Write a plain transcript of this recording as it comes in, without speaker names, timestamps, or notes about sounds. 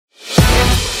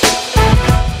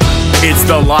It's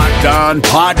the Locked On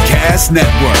Podcast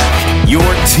Network, your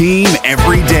team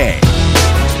every day.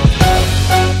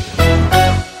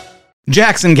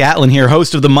 Jackson Gatlin here,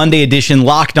 host of the Monday edition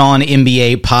Locked On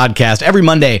NBA podcast. Every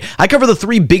Monday, I cover the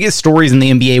three biggest stories in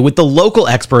the NBA with the local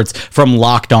experts from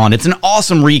Locked On. It's an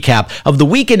awesome recap of the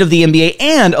weekend of the NBA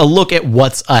and a look at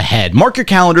what's ahead. Mark your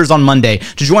calendars on Monday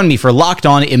to join me for Locked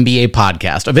On NBA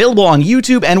podcast, available on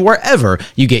YouTube and wherever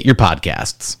you get your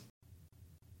podcasts.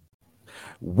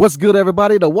 What's good,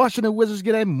 everybody? The Washington Wizards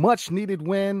get a much-needed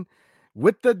win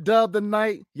with the dub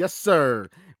tonight. Yes, sir.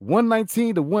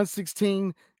 119 to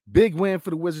 116. Big win for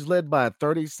the Wizards, led by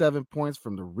 37 points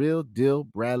from the real deal,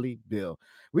 Bradley Beal.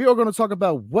 We are going to talk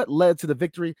about what led to the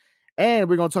victory, and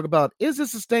we're going to talk about, is it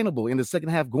sustainable in the second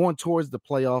half going towards the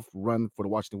playoff run for the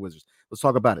Washington Wizards? Let's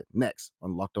talk about it next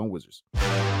on Locked On Wizards.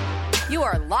 You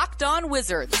are Locked On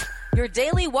Wizards, your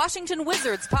daily Washington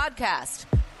Wizards podcast.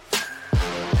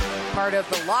 Part of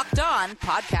the Locked On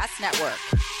Podcast Network,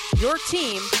 your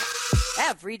team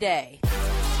every day.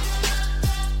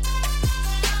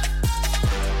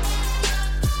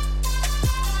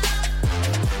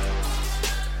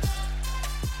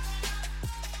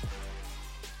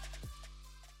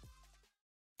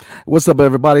 What's up,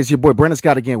 everybody? It's your boy Brandon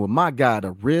Scott again with my guy,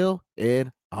 the real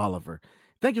Ed Oliver.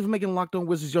 Thank you for making Locked On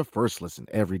Wizards your first listen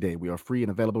every day. We are free and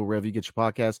available wherever you get your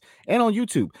podcasts and on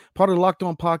YouTube, part of the Locked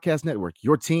On Podcast Network,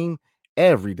 your team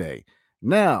every day.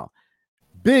 Now,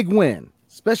 big win,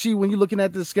 especially when you're looking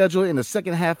at the schedule in the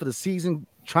second half of the season,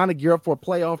 trying to gear up for a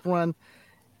playoff run.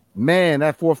 Man,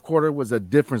 that fourth quarter was a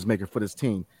difference maker for this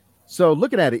team. So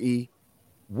looking at it, E,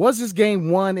 was this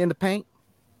game won in the paint?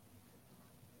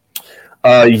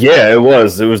 Yeah, it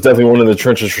was. It was definitely one of the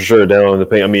trenches for sure down in the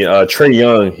paint. I mean, Trae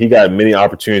Young, he got many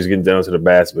opportunities getting down to the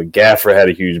basket, but Gafford had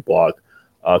a huge block.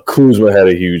 Kuzma had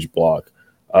a huge block.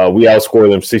 We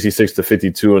outscored them 66 to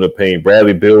 52 in the paint.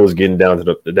 Bradley Beal was getting down in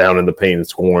the paint and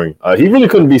scoring. He really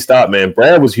couldn't be stopped, man.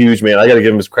 Brad was huge, man. I got to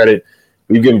give him his credit.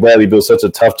 We've given Bradley Beal such a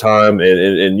tough time,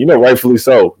 and you know, rightfully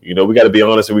so. You know, we got to be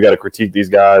honest and we got to critique these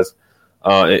guys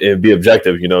and be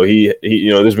objective. You know, he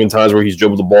you know, there's been times where he's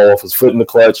dribbled the ball off his foot in the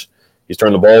clutch. He's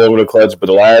turned the ball over the clutch, but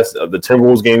the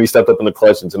Timberwolves game, he stepped up in the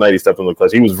clutch, and tonight he stepped up in the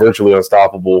clutch. He was virtually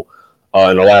unstoppable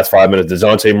in the last 5 minutes.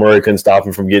 DeJounte Murray couldn't stop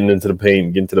him from getting into the paint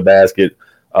and getting to the basket.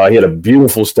 He had a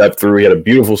beautiful step through. He had a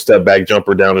beautiful step back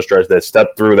jumper down the stretch. That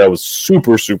step through, that was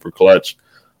super, super clutch.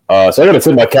 So I got to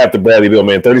tip my cap to Bradley Beal,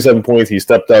 man. 37 points. He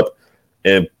stepped up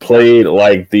and played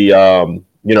like the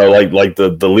you know, like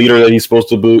the leader that he's supposed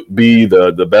to be,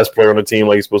 the best player on the team,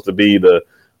 like he's supposed to be, the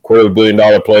 $250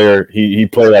 million player. He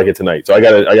played like it tonight. So I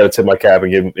gotta tip my cap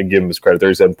and give him his credit.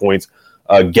 37 points.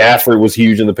 Gafford was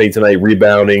huge in the paint tonight,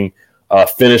 rebounding,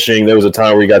 finishing. There was a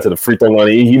time where he got to the free throw line.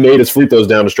 He made his free throws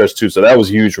down the stretch too. So that was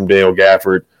huge from Daniel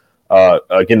Gafford.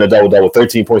 Getting a double-double,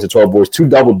 13 points and 12 boards, 2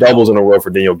 double-doubles in a row for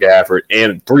Daniel Gafford,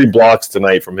 and 3 blocks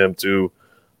tonight from him too.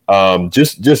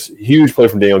 Just huge play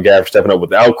from Daniel Gafford, stepping up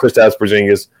without Kristaps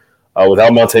Porzingis,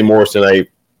 without Monte Morris tonight.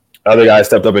 Other guys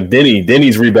stepped up, and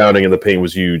Denny's rebounding in the paint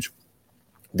was huge.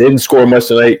 Didn't score much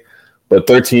tonight, but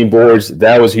 13 boards,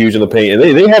 that was huge in the paint.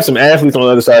 And they have some athletes on the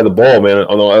other side of the ball, man,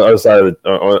 on the other side of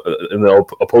in the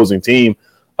opposing team.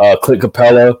 Clint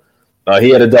Capella, he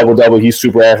had a double-double. He's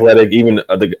super athletic. Even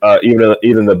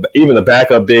the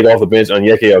backup big off the bench,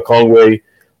 Onyeka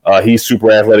Okongwu, he's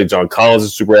super athletic. John Collins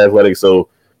is super athletic. So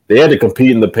they had to compete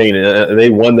in the paint, and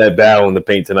they won that battle in the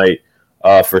paint tonight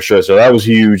for sure. So that was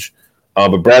huge.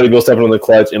 But Bradley Beal stepping on the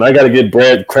clutch, and I got to give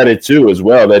Brad credit too as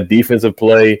well. That defensive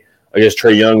play against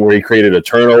Trae Young where he created a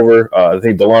turnover. I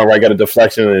think DeLon Wright got a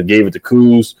deflection and gave it to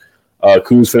Kuz.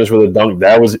 Kuz finished with a dunk.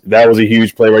 That was a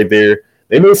huge play right there.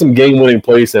 They made some game-winning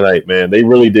plays tonight, man. They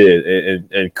really did.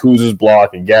 And Kuz's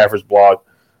block and Gafford's block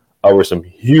were some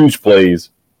huge plays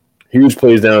down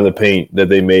in the paint that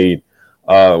they made.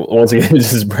 Once again,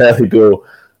 this is Bradley Beal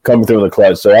coming through in the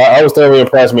clutch. So I was thoroughly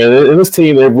impressed, man. And this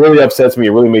team, it really upsets me. It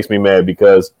really makes me mad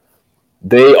because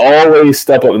they always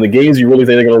step up in the games you really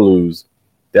think they're going to lose.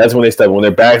 That's when they step up. When their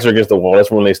backs are against the wall,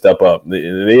 that's when they step up.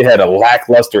 They had a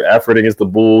lackluster effort against the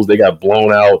Bulls. They got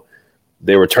blown out.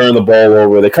 They were turning the ball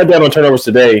over. They cut down on turnovers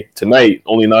tonight,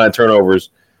 only 9 turnovers.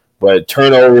 But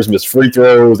turnovers, missed free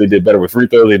throws. They did better with free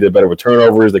throws. They did better with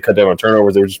turnovers. They cut down on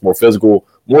turnovers. They were just more physical,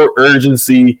 more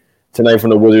urgency tonight from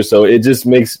the Wizards. So it just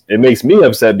makes me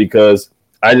upset because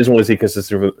I just want to see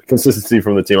consistency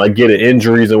from the team. I get it,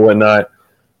 injuries and whatnot,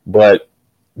 but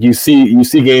you see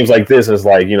games like this, and it's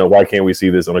like, you know, why can't we see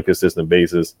this on a consistent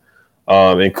basis?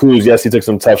 And Kuz, yes, he took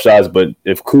some tough shots, but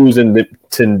if Kuz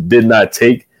did not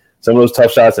take some of those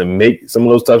tough shots and make some of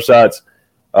those tough shots,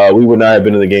 we would not have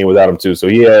been in the game without him too. So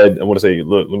he had, I want to say,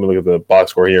 let me look at the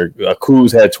box score here.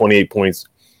 Kuz had 28 points,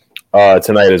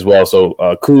 tonight as well. So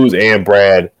Kuz and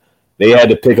Brad, they had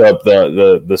to pick up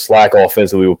the slack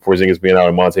offensively with Porzingis being out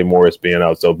and Monte Morris being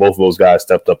out. So both of those guys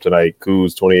stepped up tonight.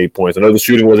 Kuz, 28 points. I know the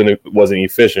shooting wasn't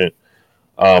efficient,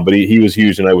 but he was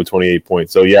huge tonight with 28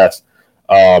 points. So yes,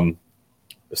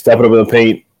 stepping up in the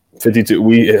paint, 52.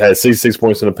 We had 66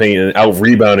 points in the paint and out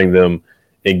rebounding them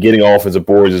and getting offensive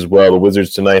boards as well. The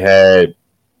Wizards tonight had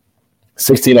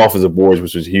 16 offensive boards,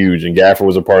 which was huge, and Gaffer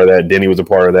was a part of that. Denny was a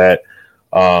part of that.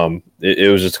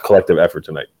 It was just a collective effort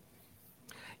tonight.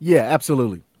 Yeah,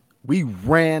 absolutely. We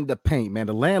ran the paint, man.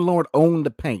 The landlord owned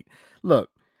the paint.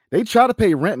 Look, they tried to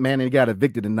pay rent, man, and got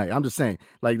evicted tonight. I'm just saying,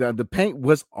 like the paint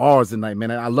was ours tonight, man.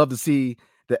 I love to see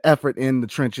the effort in the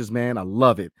trenches, man. I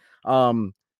love it.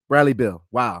 Bradley Beal,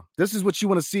 wow, this is what you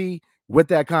want to see with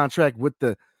that contract, with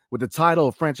the title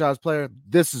of franchise player.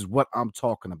 This is what I'm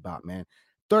talking about, man.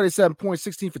 37 points,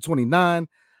 16 for 29.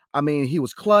 I mean, he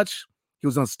was clutch. He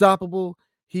was unstoppable.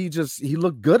 He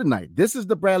looked good tonight. This is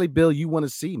the Bradley Beal you want to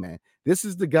see, man. This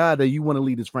is the guy that you want to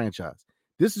lead this franchise.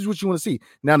 This is what you want to see.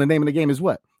 Now, the name of the game is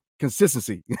what?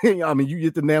 Consistency. I mean, you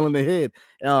hit the nail on the head.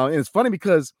 And it's funny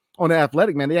because on The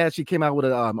Athletic, man, they actually came out with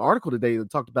an article today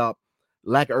that talked about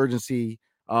lack of urgency.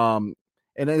 And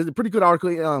it's a pretty good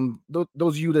article.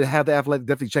 Those of you that have The Athletic,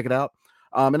 definitely check it out.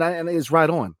 And it's right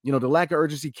on. You know, the lack of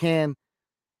urgency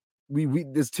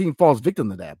this team falls victim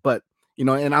to that. But, you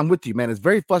know, and I'm with you, man. It's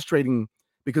very frustrating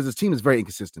because this team is very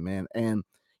inconsistent, man. And,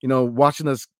 you know, watching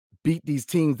us beat these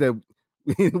teams that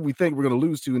we think we're going to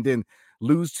lose to and then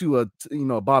lose to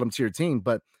a bottom tier team.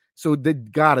 But so they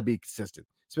got to be consistent,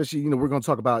 especially, you know, we're going to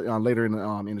talk about later in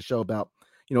the show about,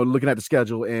 you know, looking at the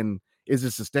schedule and is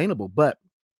it sustainable? But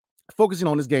focusing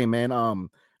on this game, man,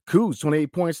 Kuz,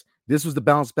 28 points. This was the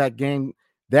bounce back game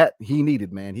that he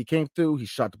needed, man. He came through. He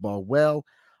shot the ball well.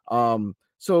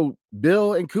 So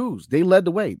Bill and Kuz, they led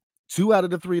the way. 2 out of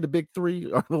the 3, the big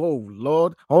 3. Oh,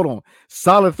 Lord. Hold on.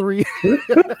 Solid 3.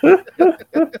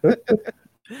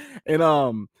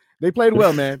 And they played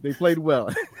well, man. They played well.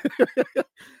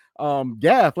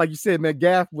 Gaff, like you said, man,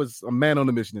 Gaff was a man on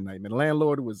the mission tonight, man. The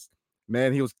landlord was,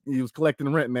 man, he was collecting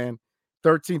the rent, man.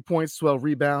 13 points, 12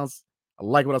 rebounds. I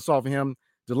like what I saw from him.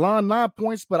 DeLon, 9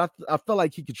 points, but I felt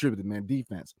like he contributed, man.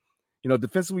 Defense. You know,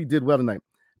 defensively did well tonight.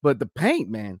 But the paint,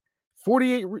 man.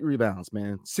 48 rebounds,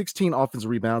 man. 16 offensive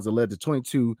rebounds that led to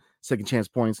 22 second chance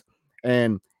points.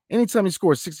 And anytime you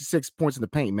score 66 points in the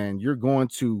paint, man, you're going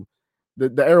to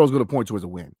the arrow's going to point towards a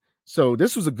win. So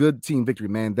this was a good team victory,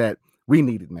 man, that we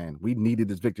needed, man. We needed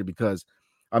this victory because,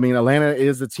 I mean, Atlanta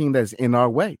is the team that's in our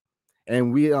way.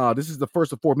 And this is the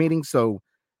first of 4 meetings. So,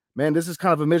 man, this is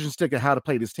kind of a measuring stick of how to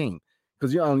play this team.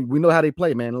 Because, you know, we know how they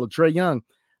play, man. Look, Trae Young,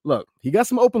 look, he got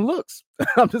some open looks.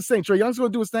 I'm just saying, Trae Young's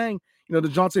going to do his thing. You know,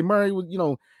 DeJounte Murray, you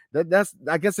know, that's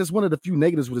I guess that's one of the few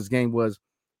negatives with this game was,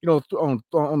 you know,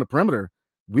 on the perimeter,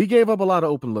 we gave up a lot of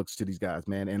open looks to these guys,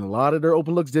 man, and a lot of their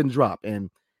open looks didn't drop. And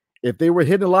if they were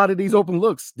hitting a lot of these open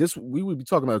looks, we would be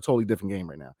talking about a totally different game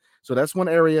right now. So that's one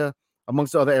area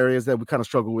amongst the other areas that we kind of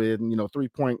struggle with. And, you know,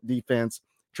 3-point defense,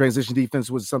 transition defense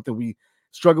was something we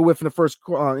struggled with in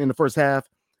the first half.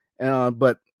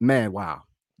 But man, wow,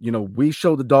 you know, we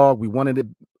showed the dog. We wanted it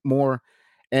more.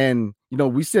 And, you know,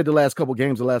 we said the last couple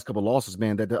games, the last couple losses,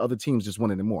 man, that the other teams just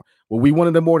wanted it more. Well, we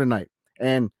wanted it more tonight.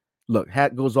 And look,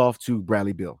 hat goes off to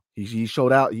Bradley Beal. He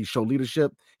showed out. He showed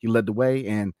leadership. He led the way.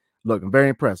 And look, I'm very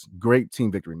impressed. Great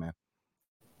team victory, man.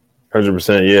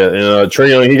 100%, yeah. And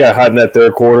Trae Young, he got hot in that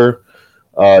third quarter.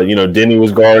 You know, Denny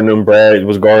was guarding him. Brad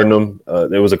was guarding him.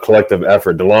 It was a collective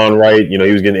effort. DeLon Wright, you know,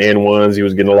 he was getting and-ones. He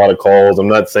was getting a lot of calls. I'm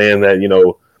not saying that, you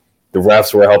know, the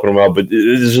refs were helping him out, but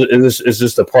it's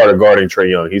just a part of guarding Trae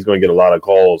Young. He's going to get a lot of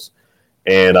calls.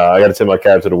 And I got to tip my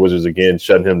cap to the Wizards again,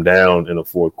 shutting him down in the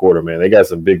fourth quarter, man. They got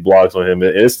some big blocks on him.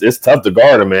 It's tough to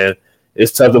guard him, man.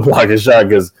 It's tough to block his shot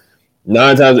because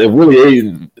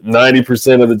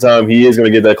 90% of the time he is going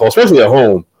to get that call, especially at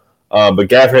home. But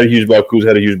Gaff had a huge block. Kuz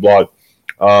had a huge block.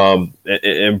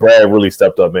 And Brad really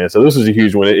stepped up, man. So this is a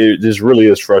huge one. It just really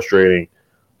is frustrating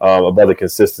about the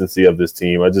consistency of this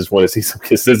team. I just want to see some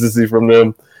consistency from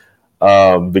them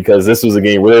because this was a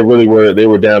game where they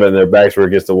were down and their backs were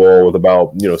against the wall with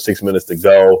about 6 minutes to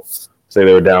go. Say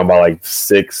they were down by like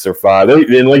 6 or 5.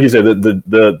 And like you said,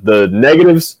 the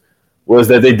negatives was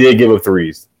that they did give up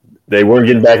threes. They weren't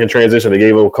getting back in transition. They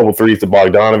gave up a couple threes to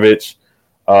Bogdanovich.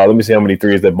 Let me see how many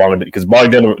threes that because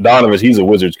Bogdanovich, he's a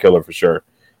Wizards killer for sure.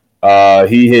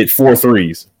 He hit 4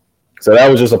 threes. So that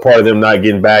was just a part of them not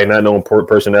getting back, not knowing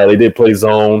personnel. They did play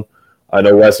zone. I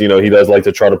know Wes, he does like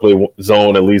to try to play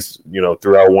zone at least,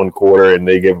 throughout one quarter, and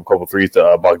they gave him a couple threes to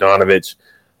Bogdanovich.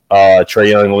 Trae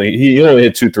Young, he only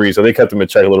hit 2 threes, so they kept him in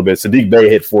check a little bit. Saddiq Bey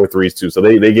hit 4 threes too, so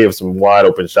they gave some wide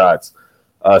open shots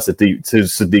to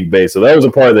Saddiq Bey. So that was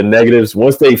a part of the negatives.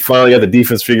 Once they finally got the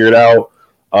defense figured out,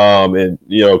 and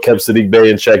kept Saddiq Bey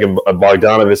in check and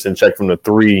Bogdanovich in check from the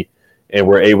 3, and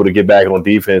were able to get back on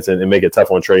defense and make it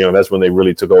tough on Trae Young. That's when they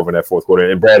really took over in that fourth quarter.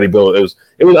 And Bradley Beal, it was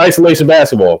isolation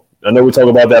basketball. I know we talk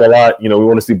about that a lot. We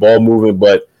want to see ball movement,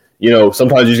 but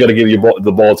sometimes you just got to give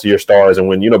the ball to your stars. And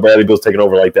when Bradley Beal's taking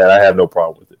over like that, I have no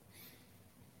problem with it.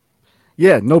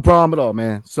 Yeah, no problem at all,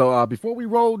 man. So before we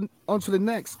roll on to the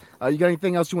next, you got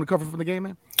anything else you want to cover from the game,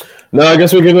 man? No, I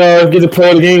guess we can get the play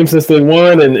of the game since they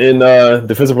won and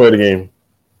defensive play of the game.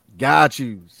 Got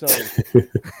you. So,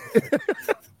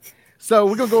 so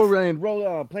we're gonna go around and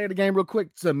roll play of the game real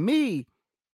quick. To me,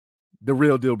 the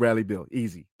real deal, Bradley Beal,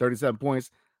 easy, 37 points.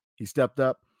 He stepped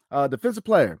up. Defensive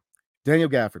player, Daniel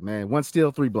Gafford, man, 1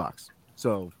 steal, 3 blocks.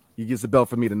 So he gets the belt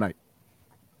for me tonight.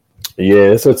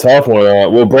 Yeah, it's a tough one.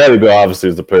 Well, Bradley Beal obviously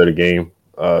is the player of the game.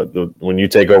 When you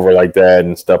take over like that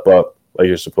and step up like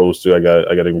you're supposed to, I got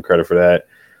to give him credit for that.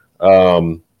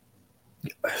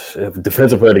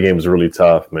 Defensive player of the game is really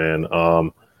tough, man.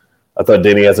 I thought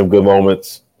Denny had some good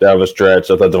moments down the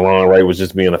stretch. I thought DeLon Wright was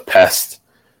just being a pest,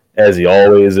 as he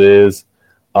always is.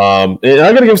 And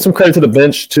I got to give some credit to the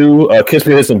bench, too.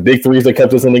 Kispert hit some big threes that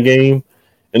kept us in the game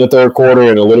in the third quarter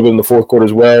and a little bit in the fourth quarter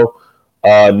as well.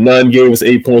 Nunn gave us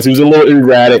 8 points. He was a little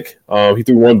erratic. He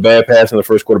threw one bad pass in the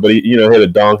first quarter, but he hit a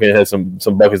dunk and had some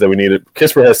buckets that we needed.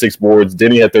 Kispert had 6 boards.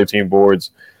 Denny had 13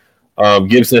 boards.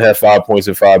 Gibson had 5 points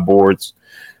and 5 boards.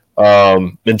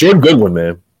 And Jordan Goodwin,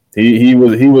 man, he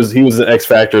was an X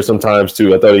factor sometimes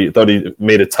too. I thought he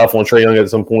made it tough on Trae Young at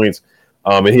some points,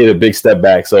 and he had a big step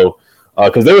back. So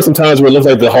because there were some times where it looked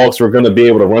like the Hawks were going to be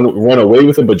able to run away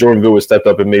with it, but Jordan Goodwin stepped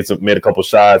up and made a couple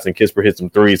shots, and Kispert hit some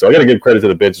threes. So I got to give credit to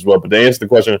the bench as well. But to answer the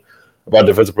question about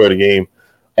defensive player of the game,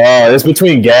 it's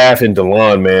between Gaff and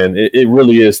DeLon, man. It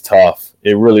really is tough.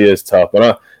 It really is tough.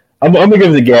 But I'm gonna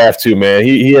give it to Gaff too, man.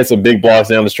 He had some big blocks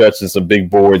down the stretch and some big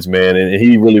boards, man, and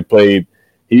he really played.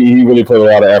 He really played a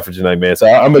lot of effort tonight, man. So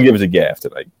I'm gonna give it to Gaff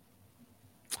tonight.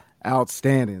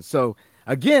 Outstanding. So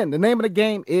again, the name of the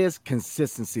game is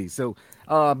consistency. So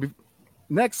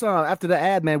next, after the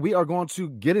ad, man, we are going to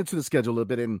get into the schedule a little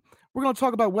bit, and we're going to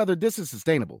talk about whether this is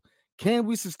sustainable. Can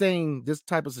we sustain this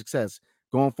type of success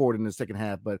going forward in the second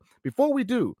half? But before we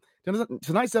do,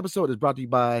 tonight's episode is brought to you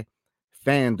by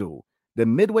FanDuel. The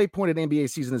midway point of the NBA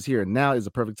season is here, and now is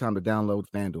the perfect time to download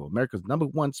FanDuel, America's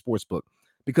 #1 sportsbook,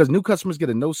 because new customers get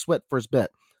a no-sweat first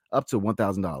bet up to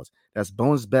 $1,000. That's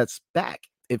bonus bets back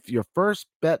if your first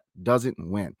bet doesn't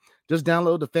win. Just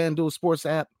download the FanDuel Sports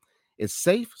app. It's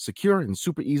safe, secure, and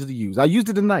super easy to use. I used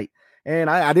it tonight, and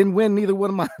I didn't win neither one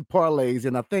of my parlays,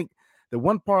 and I think the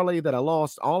one parlay that I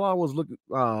lost, all I was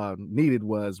needed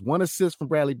was 1 assist from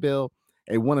Bradley Beal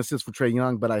and 1 assist for Trae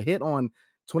Young, but I hit on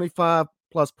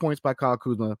 25-plus points by Kyle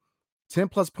Kuzma,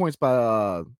 10-plus points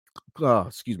by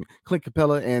Clint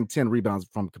Capella, and 10 rebounds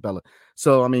from Capella.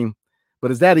 So,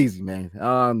 but it's that easy, man.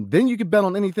 Then you can bet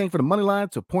on anything from the money line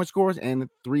to point scores and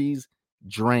threes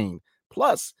drained.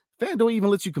 Plus, FanDuel even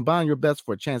lets you combine your bets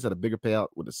for a chance at a bigger payout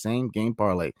with the same game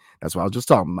parlay. That's what I was just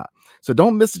talking about. So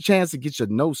don't miss the chance to get your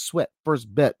no-sweat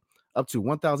first bet up to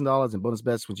 $1,000 in bonus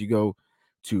bets when you go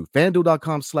to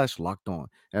FanDuel.com/lockedon.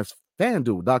 That's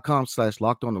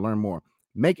FanDuel.com/lockedon to learn more.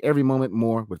 Make every moment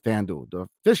more with FanDuel, the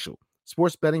official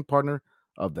sports betting partner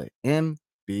of the NBA.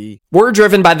 We're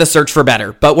driven by the search for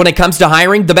better, but when it comes to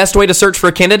hiring, the best way to search for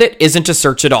a candidate isn't to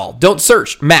search at all. Don't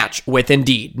search, match with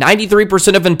Indeed.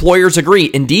 93% of employers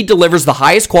agree Indeed delivers the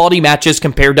highest quality matches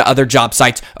compared to other job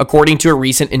sites, according to a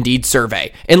recent Indeed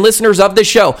survey. And listeners of this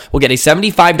show will get a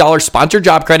 $75 sponsored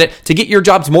job credit to get your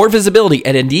jobs more visibility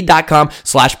at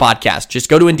Indeed.com/podcast. Just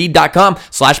go to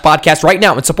Indeed.com/podcast right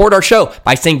now and support our show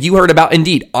by saying you heard about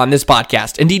Indeed on this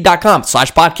podcast.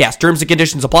 Indeed.com/podcast. Terms and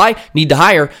conditions apply. Need to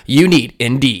hire? You need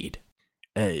Indeed.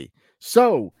 Hey,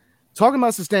 so talking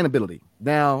about sustainability.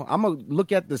 Now, I'm going to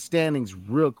look at the standings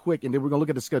real quick, and then we're going to look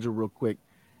at the schedule real quick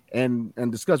and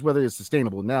discuss whether it's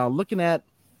sustainable. Now, looking at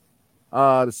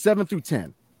the 7 through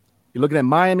 10, you're looking at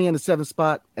Miami in the 7th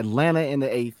spot, Atlanta in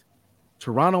the 8th,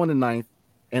 Toronto in the 9th,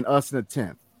 and us in the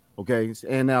 10th. Okay,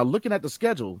 and now looking at the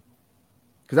schedule,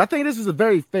 because I think this is a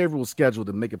very favorable schedule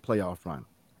to make a playoff run.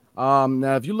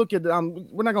 Now, if you look at,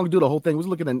 we're not going to do the whole thing. We're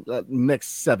looking at the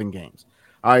next 7 games.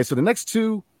 All right, so the next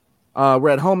 2, we're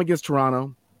at home against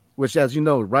Toronto, which, as you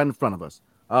know, is right in front of us.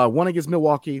 1 against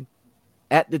Milwaukee,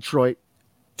 at Detroit,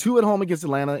 2 at home against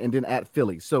Atlanta, and then at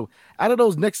Philly. So out of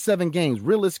those next 7 games,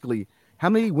 realistically, how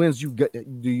many wins do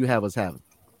you have us having?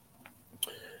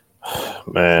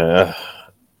 Man,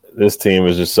 This team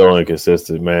is just so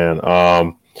inconsistent, man.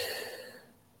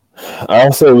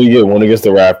 I'll say we get one against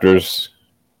the Raptors,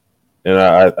 and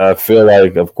I feel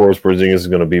like, of course, Porzingis is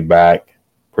going to be back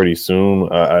pretty soon.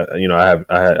 I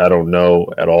don't know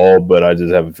at all, but I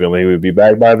just have a feeling he would be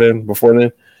back by then. Before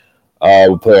then,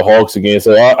 we play the Hawks again.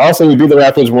 So I'll say we beat the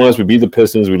Raptors once, we beat the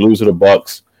Pistons, we lose to the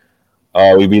Bucks,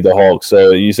 we beat the Hawks.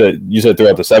 So you said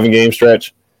throughout the 7-game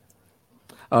stretch.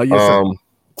 Yes, sir.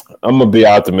 I'm gonna be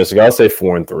optimistic. I'll say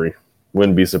 4-3.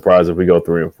 Wouldn't be surprised if we go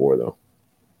 3-4 though.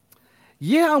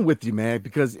 Yeah, I'm with you, man,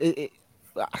 because the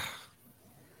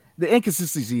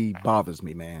inconsistency bothers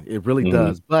me, man. It really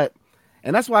does.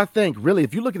 And that's why I think, really,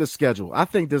 if you look at the schedule, I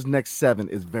think this next 7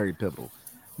 is very pivotal,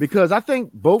 because I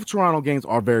think both Toronto games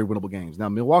are very winnable games. Now,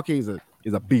 Milwaukee is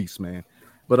a beast, man,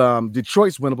 but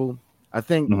Detroit's winnable. I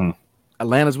think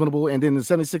Atlanta's winnable, and then the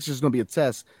 76ers is going to be a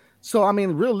test. So, I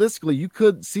mean, realistically, you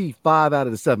could see 5 out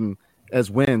of the 7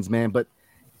 as wins, man. But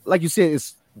like you said,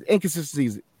 it's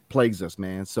inconsistencies plagues us,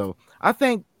 man. So I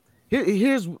think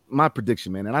here's my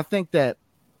prediction, man. And I think that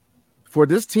for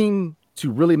this team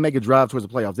to really make a drive towards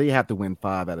the playoffs, they have to win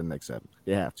 5 out of the next 7.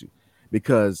 They have to.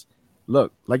 Because,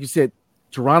 look, like you said,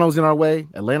 Toronto's in our way,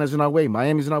 Atlanta's in our way,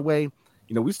 Miami's in our way.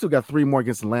 You know, we still got 3 more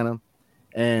against Atlanta.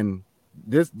 And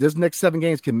this next 7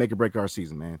 games can make or break our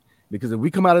season, man. Because if we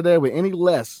come out of there with any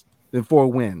less than 4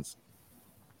 wins,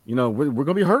 you know, we're going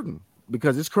to be hurting,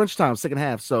 because it's crunch time, second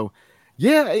half. So,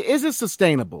 yeah, is it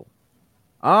sustainable?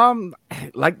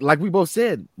 Like we both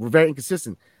said, we're very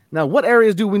inconsistent. Now, what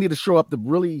areas do we need to show up to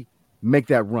really make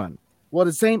that run? Well,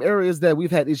 the same areas that we've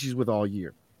had issues with all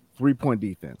year: 3-point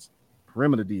defense,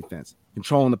 perimeter defense,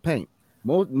 controlling the paint.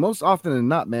 Most often than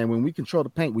not, man, when we control the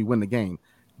paint, we win the game.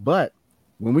 But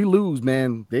when we lose,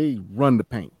 man, they run the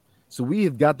paint. So we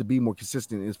have got to be more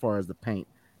consistent as far as the paint.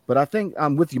 But I think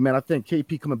I'm with you, man. I think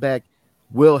KP coming back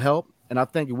will help, and I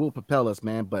think it will propel us,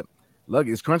 man. But look,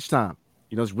 it's crunch time.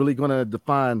 You know, it's really going to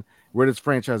define where this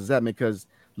franchise is at, man. Because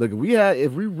look,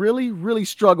 if we really, really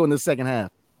struggle in the second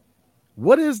half,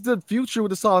 what is the future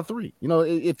with the solid 3? You know,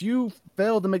 if you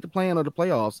fail to make the plan or the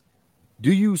playoffs,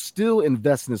 do you still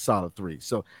invest in the solid 3?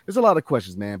 So there's a lot of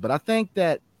questions, man. But I think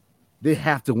that they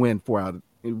have to win 4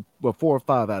 or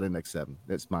 5 out of the next 7.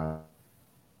 That's my.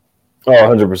 Oh,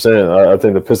 100%. I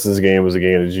think the Pistons game was a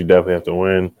game that you definitely have to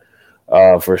win,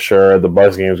 for sure. The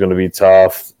Bucks game is going to be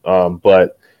tough,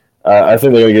 but I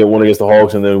think they're going to get one against the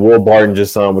Hawks, and then Will Barton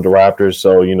just signed with the Raptors,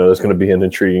 so, you know, it's going to be an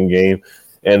intriguing game.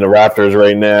 And the Raptors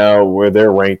right now, where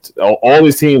they're ranked, all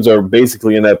these teams are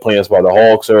basically in that playing spot. The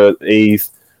Hawks are 8th,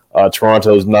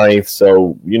 Toronto's 9th.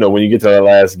 So, you know, when you get to that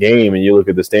last game and you look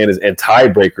at the standings, and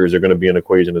tiebreakers are going to be an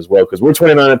equation as well, because we're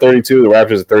 29-32, the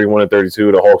Raptors are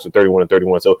 31-32, the Hawks are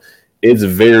 31-31. So it's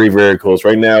very, very close.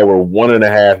 Right now, we're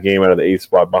 1.5 game out of the 8th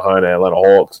spot behind the Atlanta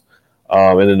Hawks.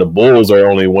 And then the Bulls are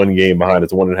only 1 game behind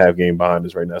us, 1.5 game behind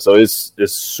us right now. So it's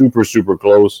super, super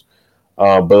close.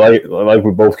 But like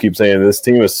we both keep saying, this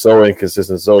team is so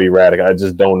inconsistent, so erratic. I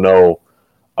just don't know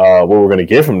what we're going to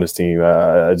get from this team.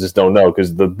 I just don't know,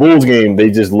 because the Bulls game,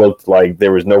 they just looked like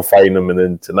there was no fighting them. And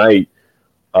then tonight,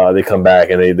 they come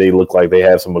back and they look like they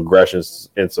have some aggression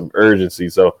and some urgency.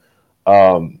 So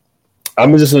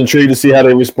I'm just intrigued to see how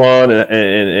they respond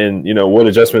and you know, what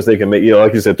adjustments they can make. You know,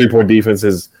 like you said, 3-point defense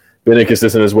has been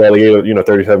inconsistent as well. They gave, you know,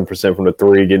 37% from the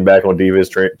 3, getting back on defense,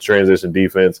 transition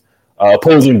defense.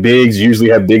 Opposing bigs usually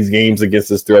have big games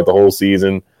against us throughout the whole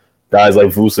season. Guys like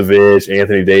Vucevic,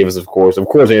 Anthony Davis, of course. Of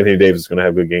course, Anthony Davis is going to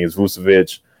have good games.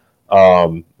 Vucevic,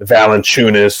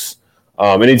 Valanciunas.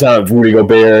 Anytime Rudy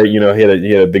Gobert, you know, he had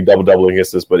a big double-double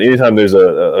against us. But anytime there's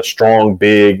a strong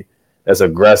big that's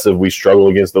aggressive, we struggle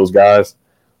against those guys.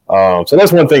 So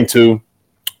that's one thing, too,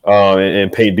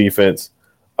 and paint defense.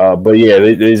 But, yeah,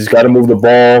 they just got to move the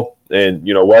ball. And,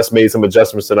 you know, Wes made some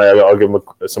adjustments tonight. I'll give him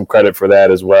some credit for that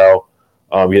as well,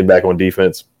 getting back on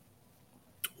defense.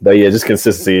 But, yeah, just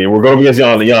consistency. And we're going against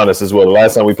Giannis as well. The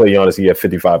last time we played Giannis, he had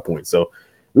 55 points. So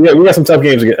we got some tough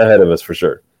games ahead of us for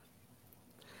sure.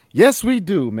 Yes, we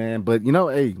do, man. But, you know,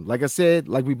 hey, like I said,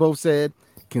 like we both said,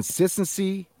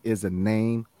 consistency is the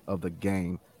name of the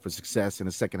game for success in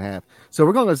the second half. So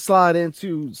we're going to slide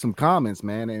into some comments,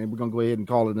 man, and we're going to go ahead and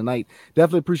call it a night.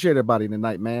 Definitely appreciate everybody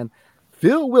tonight, man.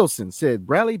 Phil Wilson said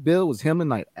Bradley Beal was him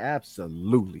tonight.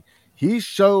 Absolutely. He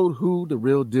showed who the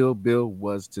real deal Bill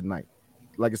was tonight.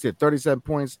 Like I said, 37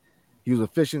 points. He was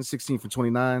efficient, 16 for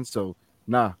 29. So,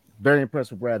 very impressed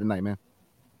with Brad tonight, man.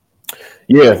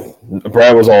 Yeah,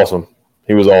 Brad was awesome.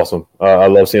 He was awesome. I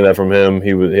love seeing that from him. He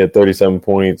had 37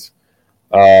 points.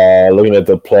 Looking at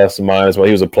the plus minus, well,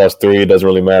 he was a +3. It doesn't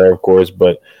really matter, of course,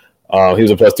 but he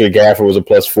was a +3. Gaffer was a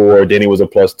 +4. Denny was a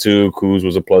 +2. Kuz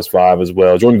was a +5 as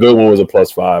well. Jordan Goodwin was a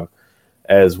 +5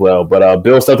 as well. But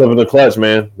Beal stepped up in the clutch,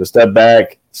 man. The step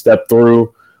back, step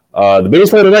through. The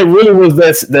biggest play tonight really was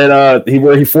that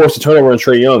he forced a turnover on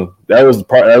Trae Young. That was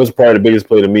probably the biggest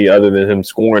play to me, other than him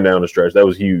scoring down the stretch. That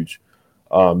was huge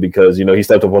because he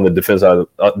stepped up on the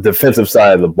defensive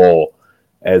side of the ball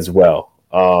as well.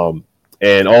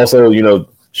 And also,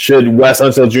 should Wes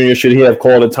Unseld Jr. should he have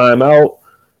called a timeout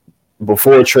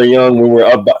before Trae Young when we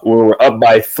were up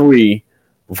by 3?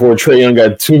 Before Trae Young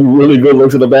got 2 really good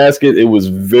looks at the basket, it was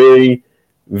very,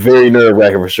 very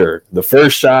nerve-wracking for sure. The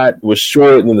first shot was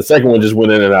short, and then the second one just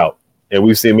went in and out. And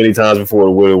we've seen many times before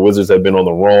where the Wizards have been on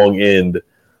the wrong end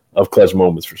of clutch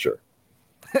moments for sure.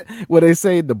 Well, they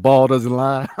say the ball doesn't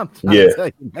lie. I'm trying to tell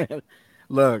you, man.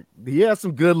 Look, he had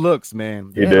some good looks,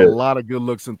 man. He had a lot of good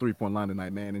looks in three-point line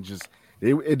tonight, man. And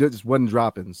it just wasn't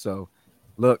dropping. So,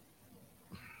 look,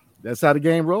 that's how the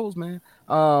game rolls, man.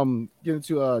 Getting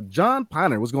to John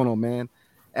Piner. What's going on, man?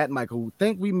 At Michael,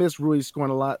 think we missed Rui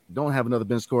scoring a lot. Don't have another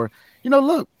bench scorer.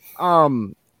 Look, I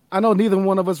know neither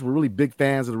one of us were really big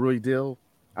fans of the Rui deal.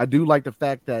 I do like the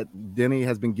fact that Denny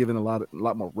has been given a lot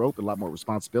more rope, a lot more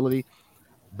responsibility.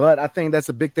 But I think that's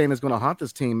a big thing that's going to haunt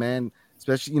this team, man.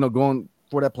 Especially, going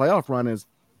for that playoff run, is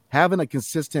having a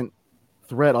consistent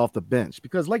threat off the bench.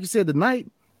 Because, like you said, tonight,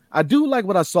 I do like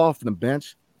what I saw from the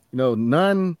bench.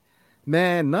 None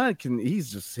can.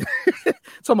 He's just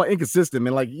talking about inconsistent,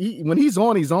 man. Like when he's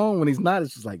on, he's on. When he's not,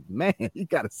 it's just like, man, you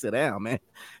got to sit down, man.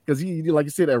 Because he, like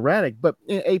you said, erratic. But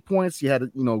in 8 points, he had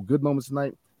good moments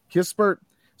tonight. Kispert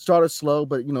started slow,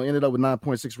 but ended up with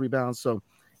 9.6 rebounds. So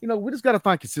we just got to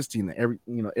find consistency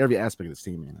in every aspect of this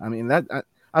team, man. I mean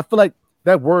I feel like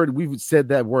that word, we've said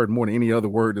that word more than any other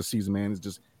word this season, man. Is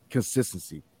just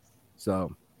consistency.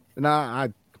 So, and I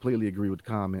completely agree with the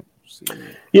comment.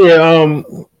 Yeah,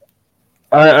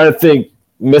 I think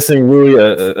missing Rui.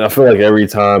 I feel like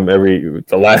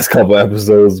the last couple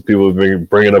episodes, people have been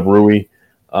bringing up Rui,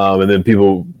 and then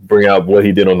people bring out what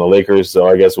he did on the Lakers. So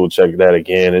I guess we'll check that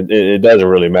again. It doesn't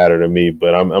really matter to me,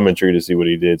 but I'm intrigued to see what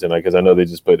he did tonight because I know they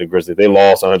just played the Grizzlies. They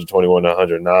lost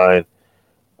 121-109.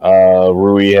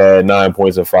 Rui had 9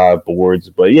 points and 5 boards,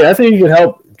 but yeah, I think he can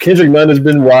help. Kendrick Nunn has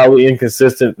been wildly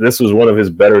inconsistent. This was one of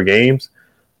his better games.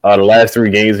 The last 3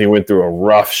 games he went through a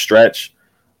rough stretch,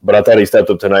 but I thought he stepped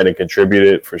up tonight and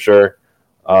contributed for sure.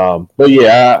 But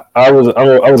yeah, I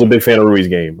was a big fan of Rui's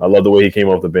game. I love the way he came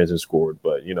off the bench and scored.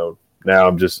 But now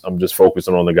I'm just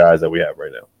focusing on the guys that we have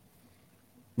right now.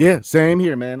 Yeah, same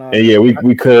here, man. And yeah,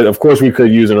 we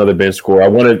could use another bench scorer. I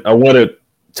wanted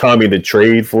Tommy to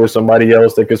trade for somebody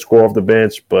else that could score off the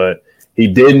bench, but he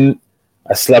didn't.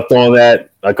 I slept on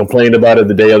that. I complained about it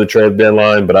the day of the trade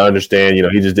deadline, but I understand,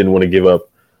 he just didn't want to give up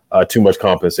too much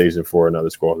compensation for another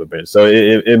score off the bench. So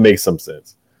it makes some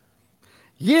sense.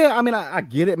 Yeah, I mean, I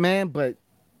get it, man, but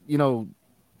in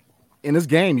this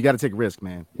game, you got to take risk,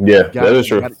 man. Yeah, that is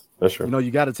true. That's true.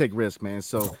 You got to take risk, man.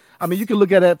 So, I mean, you can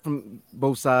look at it from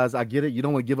both sides. I get it. You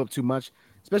don't want to give up too much,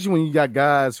 especially when you got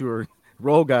guys who are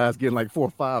role guys getting like 4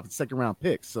 or 5 second-round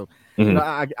picks. So,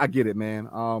 I get it,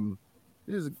 man.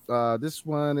 This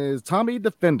one is Tommy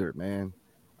Defender, man.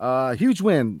 Huge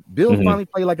win. Bill finally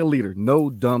played like a leader. No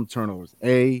dumb turnovers.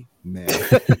 Amen.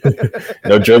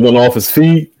 No dribbling off his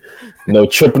feet. No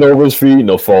tripping over his feet.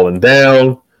 No falling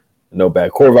down. No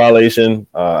backcourt violation.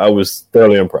 I was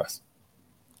thoroughly impressed.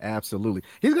 Absolutely.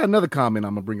 He's got another comment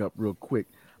I'm going to bring up real quick.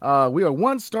 We are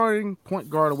one starting point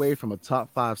guard away from a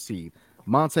top 5 seed.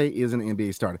 Monte is an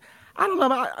NBA starter. I don't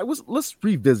know. Let's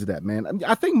revisit that, man.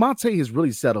 I think Monte has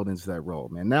really settled into that role,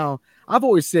 man. Now, I've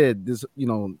always said this,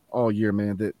 all year,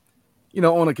 man, that,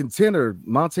 on a contender,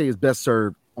 Monte is best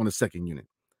served on the second unit.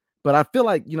 But I feel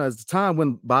like, as the time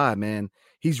went by, man,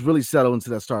 he's really settled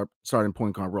into that starting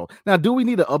point guard role. Now, do we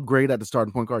need to upgrade at the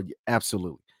starting point guard? Yeah,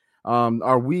 absolutely.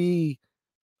 Are we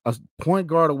a point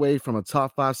guard away from a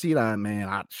top 5 seed?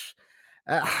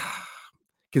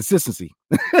 Consistency.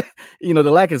 The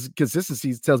lack of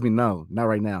consistency tells me no, not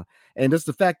right now. And just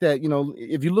the fact that,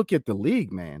 if you look at the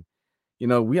league, man,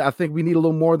 I think we need a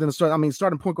little more than a start. I mean,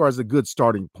 starting point guard is a good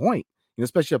starting point,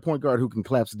 especially a point guard who can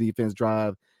collapse the defense,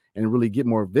 drive, and really get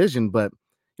more vision. But,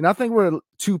 I think we're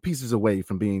 2 pieces away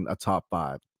from being a top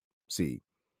 5 seed.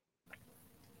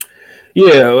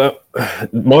 Yeah,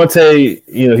 Monte,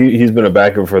 he's been a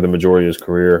backup for the majority of his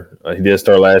career. He did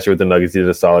start last year with the Nuggets. He did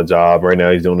a solid job. Right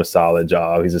now, he's doing a solid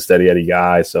job. He's a steady Eddie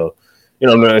guy. So,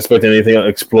 I'm not expecting anything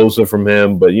explosive from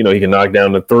him, but, he can knock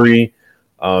down the 3. He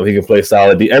can play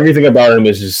solid. Everything about him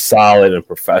is just solid and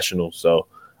professional. So,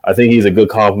 I think he's a good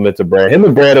compliment to Brad. Him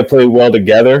and Brad have played well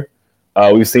together.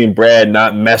 We've seen Brad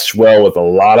not mesh well with a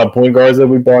lot of point guards that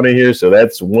we brought in here, so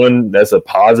that's a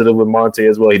positive with Monte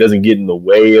as well. He doesn't get in the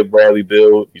way of Bradley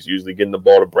Beal. He's usually getting the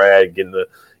ball to Brad, getting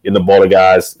the ball to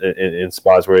guys in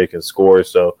spots where he can score.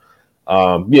 So,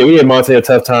 we had Monte a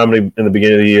tough time in the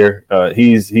beginning of the year.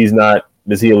 He's not.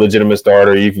 Is he a legitimate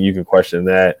starter? You can question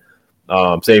that.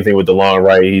 Same thing with DeLon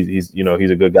Wright. He's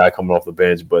a good guy coming off the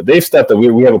bench, but they've stepped up.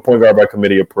 We have a point guard by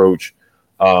committee approach.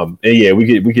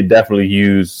 We could definitely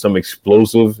use some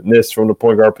explosiveness from the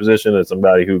point guard position and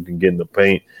somebody who can get in the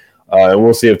paint. And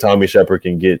we'll see if Tommy Shepard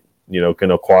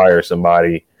can acquire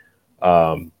somebody,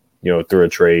 through a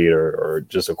trade or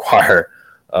just acquire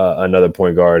another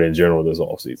point guard in general this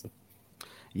offseason.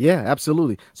 Yeah,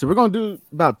 absolutely. So we're going to do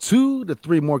about 2 to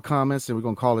 3 more comments, and we're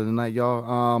going to call it a night,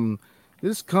 y'all.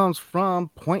 This comes from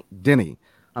Point Denny.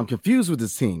 I'm confused with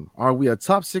this team. Are we a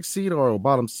top 6 seed or a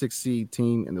bottom 6 seed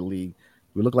team in the league?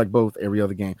 We look like both every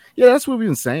other game. Yeah, that's what we've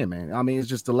been saying, man. I mean, it's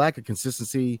just the lack of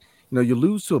consistency. You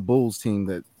lose to a Bulls team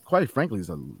that, quite frankly, is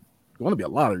going to be a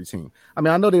lottery team. I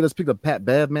mean, I know they just picked up Pat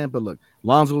Bev, man, but look,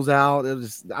 Lonzo's out.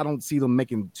 I don't see them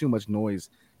making too much noise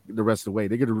the rest of the way.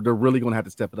 They're really going to have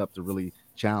to step it up to really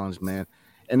challenge, man.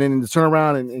 And then to turn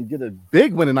around and get a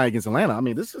big win tonight against Atlanta. I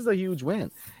mean, this is a huge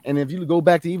win. And if you go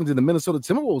back to the Minnesota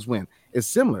Timberwolves win, it's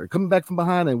similar. Coming back from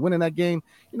behind and winning that game,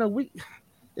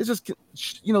 it's just,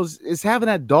 it's having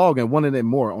that dog and wanting it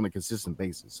more on a consistent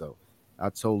basis. So I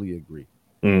totally agree.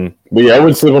 But yeah, I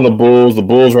wouldn't sleep on the Bulls. The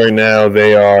Bulls right now,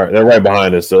 they're right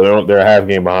behind us. So they're a half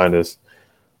game behind us.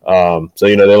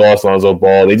 They lost Lonzo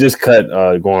Ball. They just cut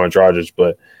Goran Dragic,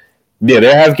 but yeah,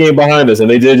 they're half game behind us, and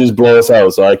they did just blow us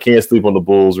out. So I can't sleep on the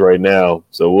Bulls right now.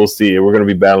 So we'll see. We're going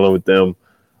to be battling with them.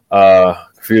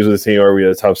 Confused with the team. Are we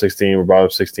a top 16 or bottom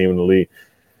 16 in the league?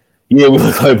 Yeah, we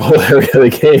look like both every other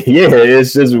game. Yeah,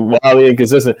 it's just wildly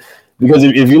inconsistent. Because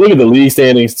if you look at the league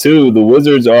standings too, the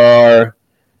Wizards are,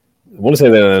 I want to say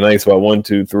they're in the ninth spot. 1,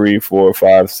 2, 3, 4,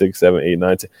 5, 6, 7, 8,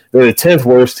 9, 10. They're the 10th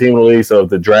worst team in the league. So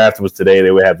if the draft was today, they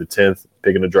would have the 10th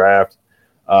pick in the draft.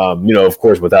 Of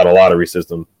course, without a lottery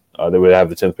system, they would have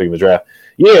the 10th pick in the draft.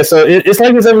 Yeah, so it's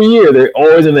like this every year. They're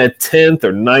always in that 10th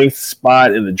or 9th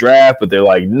spot in the draft, but they're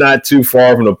like not too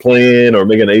far from the play-in or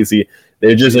making an AC.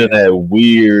 They're just in that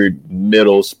weird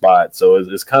middle spot. So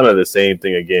it's kind of the same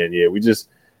thing again. Yeah, we just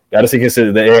got to see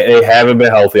consistent. They haven't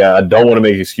been healthy. I don't want to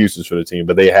make excuses for the team,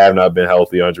 but they have not been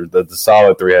healthy. The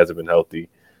solid 3 hasn't been healthy.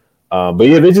 But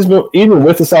yeah, they just been, even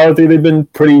with the solid 3, they've been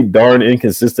pretty darn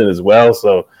inconsistent as well.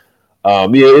 So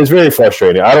it's very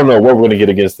frustrating. I don't know what we're going to get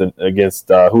against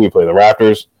who we play, the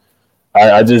Raptors.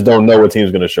 I just don't know what team's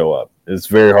going to show up. It's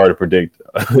very hard to predict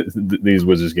these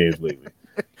Wizards games lately.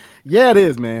 Yeah, it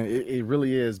is, man. It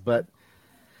really is. But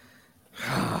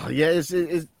it's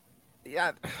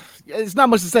not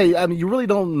much to say. I mean, you really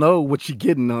don't know what you're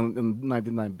getting on a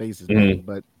 99 basis, man.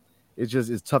 But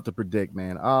it's tough to predict,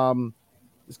 man.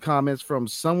 This comments from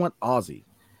someone Aussie.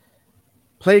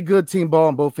 Play good team ball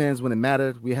on both ends when it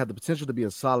mattered. We have the potential to be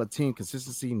a solid team.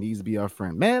 Consistency needs to be our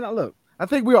friend. Man, look, I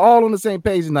think we're all on the same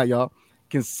page tonight, y'all.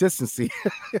 Consistency.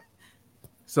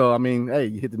 So, I mean, hey,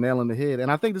 you hit the nail on the head. And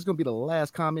I think this is going to be the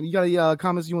last comment. You got any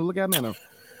comments you want to look at, man?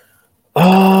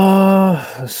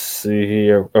 Let's see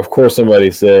here. Of course,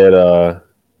 somebody said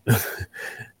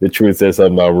the truth said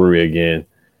something about Rui again.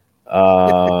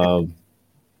 Let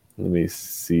me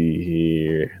see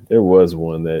here. There was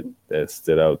one that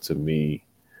stood out to me,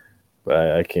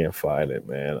 but I can't find it,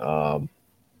 man.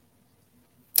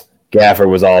 Gafford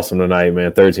was awesome tonight,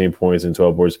 man. 13 points and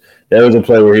 12 boards. There was a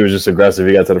play where he was just aggressive.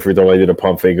 He got to the free throw line, did a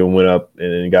pump fake and went up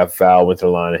and then got fouled, went to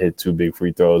the line and hit 2 big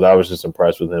free throws. I was just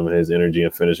impressed with him and his energy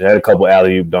and finish. He had a couple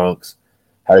alley-oop dunks,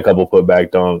 had a couple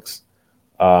putback dunks.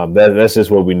 That's just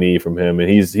what we need from him, and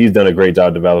he's done a great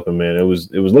job developing, man. It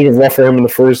was looking rough for him in the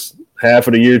first half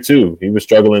of the year too. He was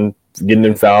struggling, getting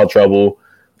in foul trouble,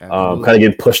 kind of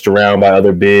getting pushed around by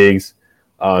other bigs.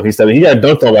 He got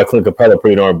dunked on by Clint Capella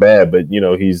pretty darn bad, but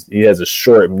he has a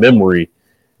short memory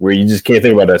where you just can't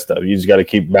think about that stuff. You just got to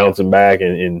keep bouncing back,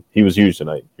 and he was huge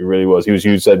tonight. He really was. He was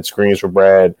huge, setting screens for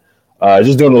Brad,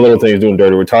 just doing the little things, doing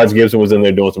dirty work. Taj Gibson was in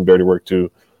there doing some dirty work too,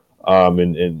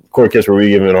 and Corey Kispert, we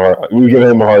give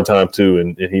him a hard time too,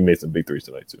 and he made some big threes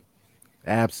tonight too.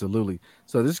 Absolutely.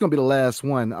 So this is going to be the last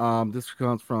one. This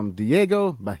comes from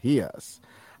Diego Bahias.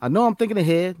 I know I'm thinking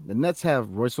ahead. The Nets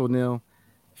have Royce O'Neal,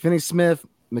 Finney-Smith,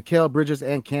 Mikal Bridges,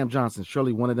 and Cam Johnson.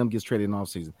 Surely one of them gets traded in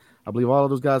offseason. I believe all of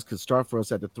those guys could start for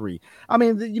us at the 3. I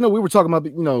mean, we were talking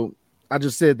about, I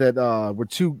just said that we're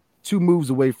two moves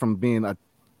away from being a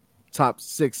top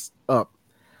 6 up.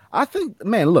 I think,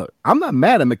 man, look, I'm not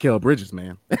mad at Mikal Bridges,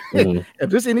 man. If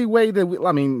there's any way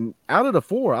that out of the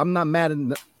 4, I'm not mad at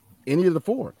any of the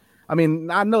 4. I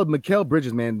mean, I know Mikal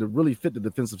Bridges, man, to really fit the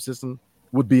defensive system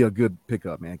would be a good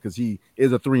pickup, man, because he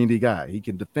is a 3-and-D guy. He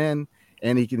can defend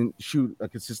and he can shoot a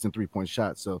consistent 3-point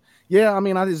shot. So, yeah, I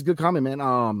mean, it's a good comment, man.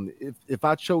 If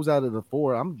I chose out of the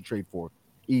 4, I'm going to trade for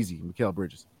easy Mikal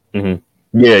Bridges. Mm-hmm.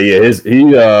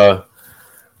 Yeah.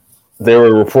 There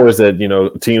were reports that,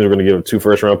 teams are going to give him 2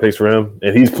 first-round picks for him,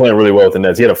 and he's playing really well with the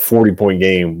Nets. He had a 40-point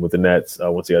game with the Nets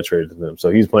once he got traded to them. So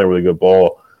he's playing really good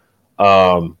ball.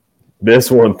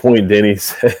 This one point, Denny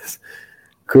says,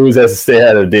 Cruz has to stay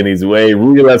out of Denny's way.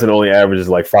 Rudy Lesson only averages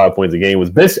like 5 points a game.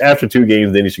 Was benched after 2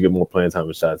 games, Denny should get more playing time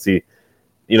and shots. See,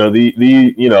 some of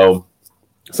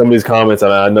these comments,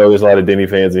 and I know there's a lot of Denny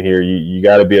fans in here. You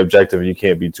got to be objective. You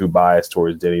can't be too biased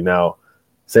towards Denny. Now,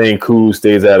 saying Kuz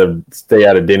stay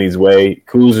out of Denny's way.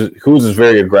 Kuz is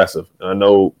very aggressive. And I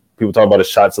know people talk about his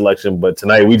shot selection, but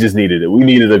tonight we just needed it. We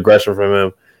needed aggression from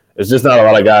him. There's just not a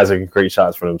lot of guys that can create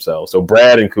shots for themselves. So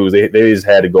Brad and Kuz, they just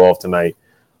had to go off tonight.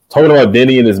 Talking about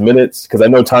Denny and his minutes, because I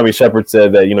know Tommy Shepard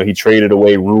said that he traded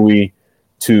away Rui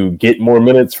to get more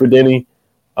minutes for Denny.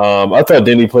 I thought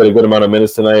Denny played a good amount of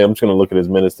minutes tonight. I'm just going to look at his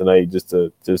minutes tonight just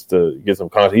to get some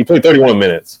context. He played 31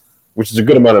 minutes, which is a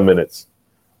good amount of minutes.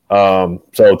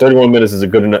 So 31 minutes is a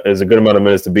good amount of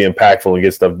minutes to be impactful and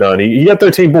get stuff done. He got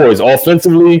 13 boards.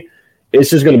 Offensively, it's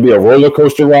just going to be a roller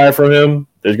coaster ride for him.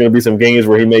 There's going to be some games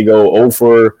where he may go 0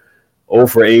 for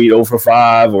 8, 0 for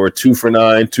 5, or 2 for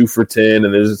 9, 2 for 10,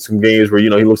 and there's some games where he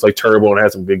looks like Turbo and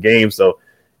has some good games. So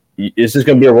it's just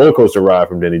going to be a roller coaster ride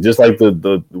from Denny. Just like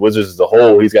the Wizards as a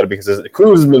whole, he's got to be consistent.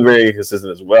 Cruz has been very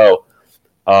consistent as well.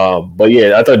 But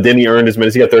yeah, I thought Denny earned his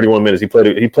minutes. He got 31 minutes. He played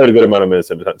a good amount of minutes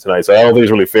tonight. So I don't think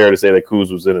it's really fair to say that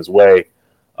Kuz was in his way.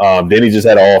 Denny just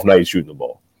had an off night shooting the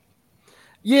ball.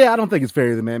 Yeah, I don't think it's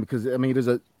fair either, man, because I mean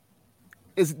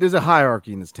there's a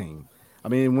hierarchy in this team. I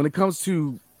mean, when it comes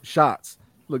to shots,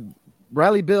 look,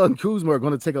 Bradley Beal and Kuzma are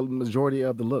going to take a majority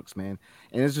of the looks, man.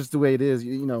 And it's just the way it is.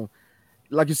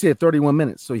 Like you said, 31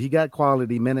 minutes. So he got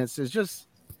quality minutes. It's just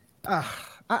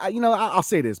I'll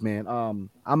say this, man.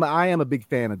 I am a big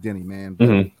fan of Denny, man. But,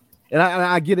 and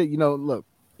I get it. Look,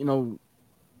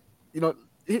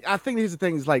 I think here's the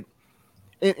thing: is like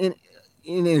in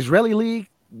the Israeli league,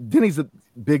 Denny's a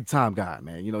big time guy,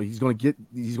 man. He's gonna get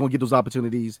those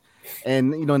opportunities,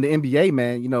 and in the NBA,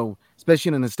 man, especially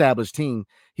in an established team,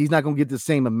 he's not gonna get the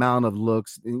same amount of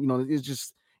looks. And,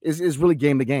 it's really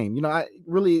game to game.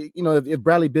 If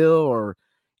Bradley Beal or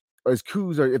as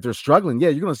Kuz, or if they're struggling, yeah,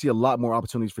 you're going to see a lot more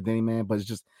opportunities for Denny, man. But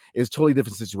it's totally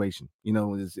different situation,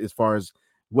 as far as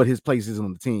what his place is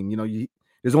on the team.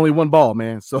 There's only one ball,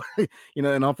 man. So,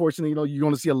 and unfortunately, you're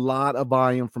going to see a lot of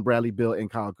volume from Bradley Beal and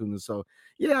Kyle Kuzma. So,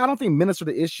 yeah, I don't think minutes are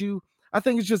the issue. I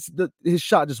think it's just that his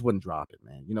shot just wouldn't drop it,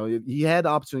 man. He had the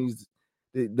opportunities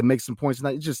to make some points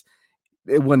tonight.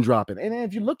 It wouldn't drop it. And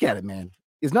if you look at it, man,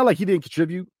 it's not like he didn't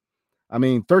contribute. I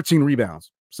mean, 13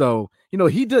 rebounds. So,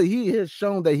 he has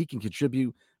shown that he can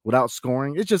contribute without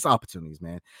scoring. It's just opportunities,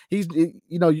 man.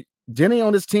 Denny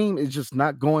on this team is just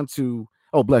not going to,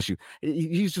 oh, bless you.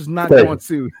 He's just not going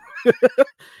to,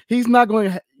 he's not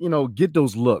going to, get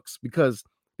those looks because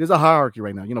there's a hierarchy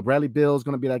right now. Bradley Beal is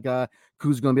going to be that guy.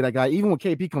 Kuz is going to be that guy. Even with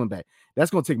KP coming back,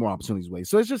 that's going to take more opportunities away.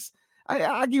 So it's just,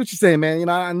 I get what you're saying, man.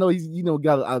 I know he's,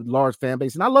 got a large fan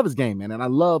base, and I love his game, man. And I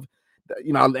love,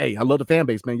 I love the fan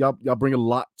base, man. Y'all bring a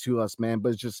lot to us, man. But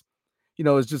it's just,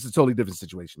 it's just a totally different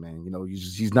situation, man.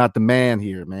 He's not the man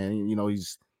here, man.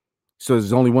 So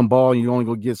there's only one ball, and you only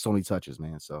go get so many touches,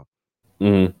 man. So,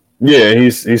 yeah,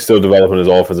 he's still developing his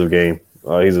offensive game.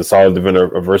 He's a solid defender,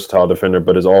 a versatile defender,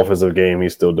 but his offensive game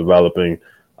he's still developing.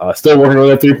 Still working on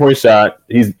that 3-point shot.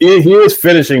 He is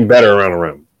finishing better around the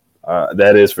rim.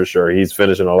 That is for sure. He's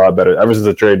finishing a lot better ever since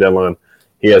the trade deadline.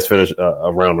 He has finished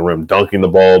around the rim, dunking the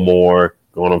ball more,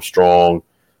 going up strong.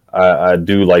 I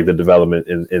do like the development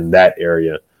in that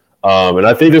area. And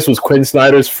I think this was Quinn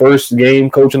Snyder's first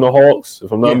game coaching the Hawks,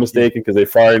 if I'm not mistaken, because they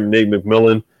fired Nate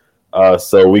McMillan.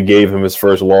 So we gave him his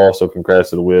first loss. So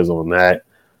congrats to the Wiz on that.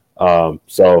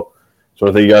 So I want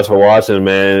to thank you guys for watching,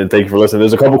 man. And thank you for listening.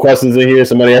 There's a couple questions in here.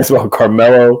 Somebody asked about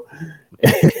Carmelo.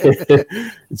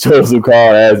 Joseph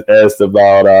Carr asked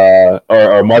about,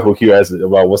 or Michael Q asked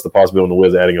about what's the possibility on the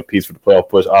Wiz adding a piece for the playoff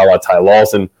push, a la Ty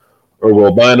Lawson or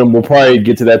Will Bynum. We'll probably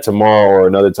get to that tomorrow or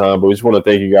another time, but we just want to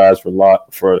thank you guys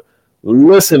for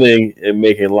listening and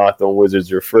making Locked On Wizards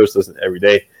your first listen every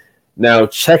day. Now,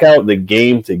 check out the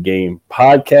Game to Game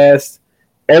podcast.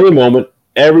 Every moment,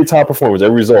 every top performance,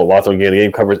 every result, Locked On Game to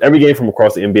Game covers every game from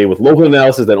across the NBA with local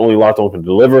analysis that only Locked On can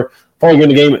deliver. Follow Game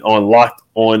to Game on Locked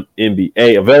On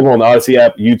NBA. Available on the Odyssey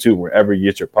app, YouTube, wherever you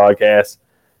get your podcasts.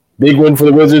 Big win for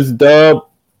the Wizards. Dub.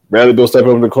 Bradley Beal stepping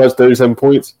up in the clutch, 37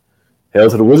 points. Hail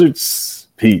to the Wizards.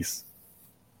 Peace.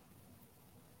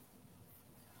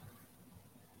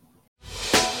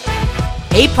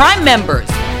 Hey, Prime members,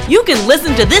 you can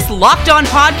listen to this Locked On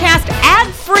podcast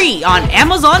ad-free on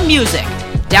Amazon Music.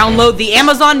 Download the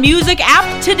Amazon Music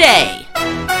app today.